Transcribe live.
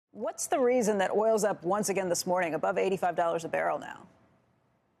What's the reason that oil's up once again this morning, above $85 a barrel now?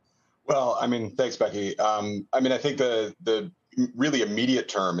 Well, I mean, thanks, Becky. I think the really immediate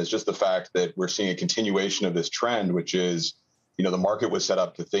term is just the fact that we're seeing a continuation of this trend, which is, the market was set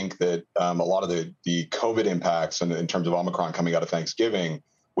up to think that a lot of the COVID impacts in terms of Omicron coming out of Thanksgiving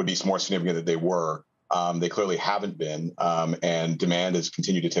would be more significant than they were. They clearly haven't been, and demand has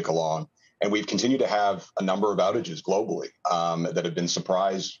continued to tick along. And we've continued to have a number of outages globally that have been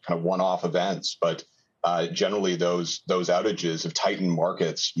surprise kind of one-off events. But generally, those outages have tightened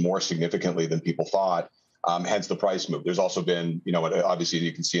markets more significantly than people thought. Hence the price move. There's also been, obviously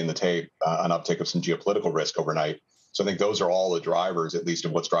you can see in the tape, an uptick of some geopolitical risk overnight. So I think those are all the drivers, at least,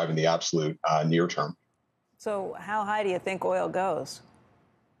 of what's driving the absolute near term. So how high do you think oil goes?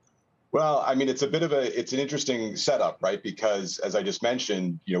 Well, I mean, it's an interesting setup, right? Because as I just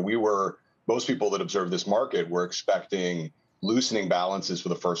mentioned, most people that observe this market were expecting loosening balances for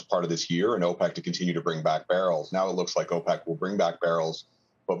the first part of this year and OPEC to continue to bring back barrels. Now it looks like OPEC will bring back barrels,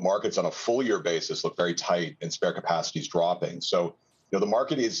 but markets on a full year basis look very tight and spare capacity is dropping. So, the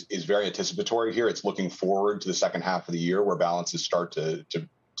market is very anticipatory here. It's looking forward to the second half of the year where balances start to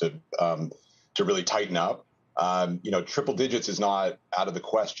really tighten up. Triple digits is not out of the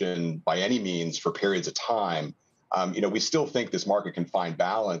question by any means for periods of time. We still think this market can find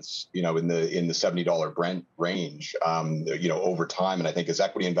balance, in the $70 Brent range, over time. And I think as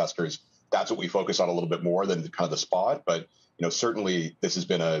equity investors, that's what we focus on a little bit more than kind of the spot. But, certainly this has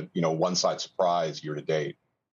been a, one side surprise year to date.